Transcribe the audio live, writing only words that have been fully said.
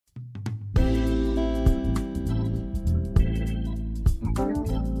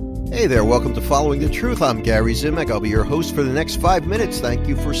Hey there, welcome to Following the Truth. I'm Gary Zimak. I'll be your host for the next 5 minutes. Thank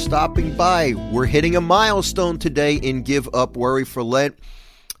you for stopping by. We're hitting a milestone today in Give Up Worry for Lent,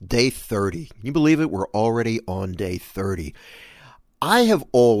 day 30. Can you believe it? We're already on day 30. I have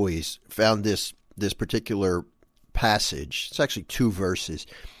always found this particular passage, it's actually 2 verses,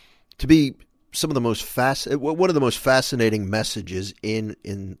 to be one of the most fascinating messages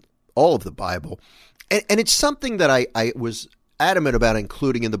in all of the Bible. And it's something that I was adamant about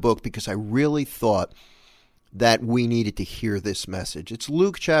including in the book because I really thought that we needed to hear this message. It's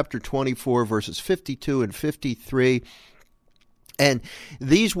Luke chapter 24, verses 52 and 53. And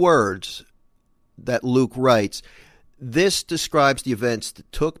these words that Luke writes, this describes the events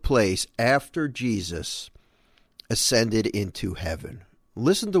that took place after Jesus ascended into heaven.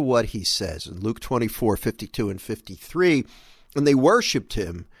 Listen to what he says in Luke 24, 52 and 53. And they worshipped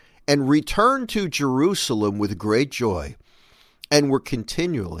him and returned to Jerusalem with great joy, and were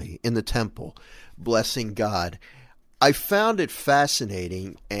continually in the temple, blessing God. I found it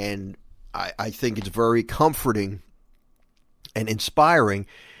fascinating, and I think it's very comforting and inspiring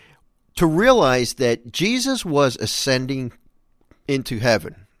to realize that Jesus was ascending into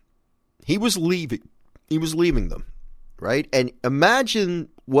heaven. He was leaving them, right? And imagine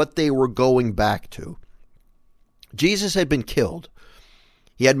what they were going back to. Jesus had been killed.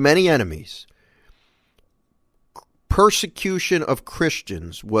 He had many enemies. Persecution of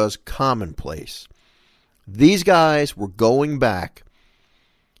Christians was commonplace. These guys were going back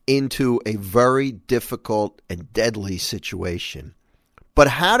into a very difficult and deadly situation. But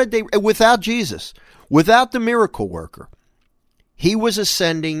how did they, without Jesus, without the miracle worker, he was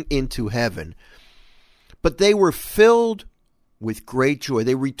ascending into heaven. But they were filled with great joy.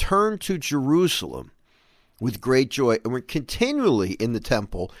 They returned to Jerusalem with great joy and were continually in the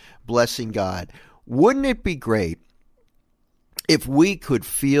temple blessing God. Wouldn't it be great if we could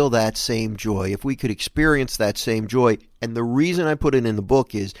feel that same joy, if we could experience that same joy? And the reason I put it in the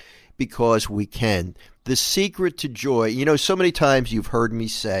book is because we can. The secret to joy, so many times you've heard me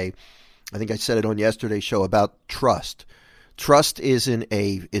say, I think I said it on yesterday's show about trust. Trust isn't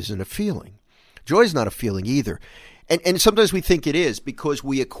a feeling. Joy is not a feeling either. And sometimes we think it is because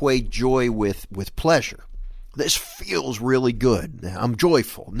we equate joy with pleasure. This feels really good. I'm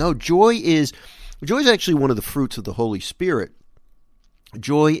joyful. No, joy is actually one of the fruits of the Holy Spirit.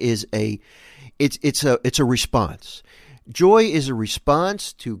 Joy is it's a response. Joy is a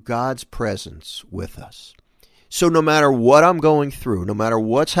response to God's presence with us. So no matter what I'm going through, no matter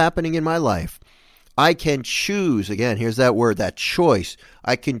what's happening in my life, I can choose, again, here's that word, that choice.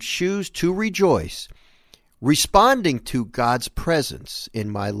 I can choose to rejoice, responding to God's presence in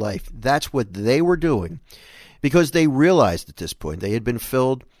my life. That's what they were doing because they realized at this point they had been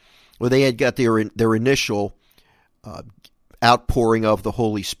filled, or they had got their initial outpouring of the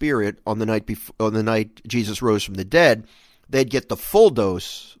Holy Spirit on the night Jesus rose from the dead. They'd get the full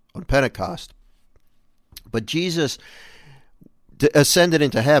dose on Pentecost. But Jesus ascended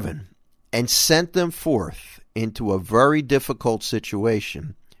into heaven and sent them forth into a very difficult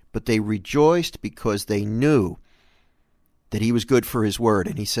situation. But they rejoiced because they knew that he was good for his word.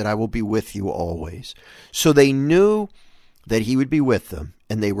 And he said, I will be with you always. So they knew that he would be with them,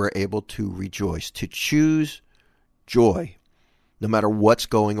 and they were able to rejoice, to choose joy, no matter what's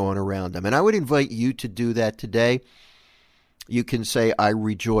going on around them. And I would invite you to do that today. You can say, I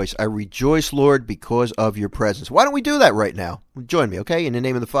rejoice. I rejoice, Lord, because of your presence. Why don't we do that right now? Join me, okay? In the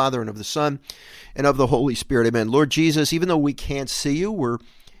name of the Father, and of the Son, and of the Holy Spirit. Amen. Lord Jesus, even though we can't see you, we're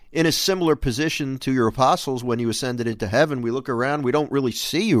in a similar position to your apostles when you ascended into heaven. We look around, we don't really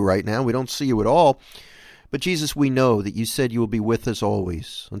see you right now. We don't see you at all. But Jesus, we know that you said you will be with us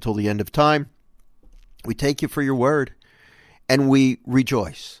always until the end of time. We take you for your word. And we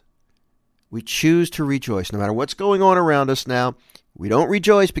rejoice. We choose to rejoice no matter what's going on around us now. We don't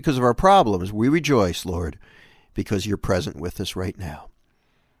rejoice because of our problems. We rejoice, Lord, because you're present with us right now.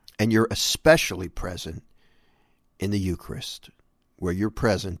 And you're especially present in the Eucharist, where you're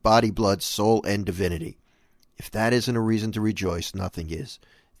present, body, blood, soul, and divinity. If that isn't a reason to rejoice, nothing is.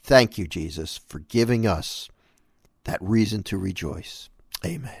 Thank you, Jesus, for giving us that reason to rejoice.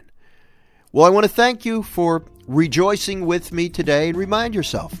 Amen. Well, I want to thank you for rejoicing with me today, and remind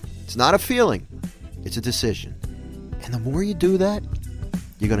yourself, it's not a feeling, it's a decision. And the more you do that,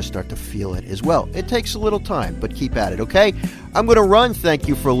 you're going to start to feel it as well. It takes a little time, but keep at it, okay? I'm going to run. Thank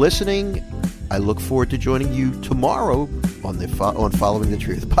you for listening. I look forward to joining you tomorrow on Following the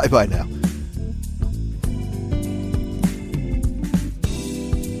Truth. Bye-bye now.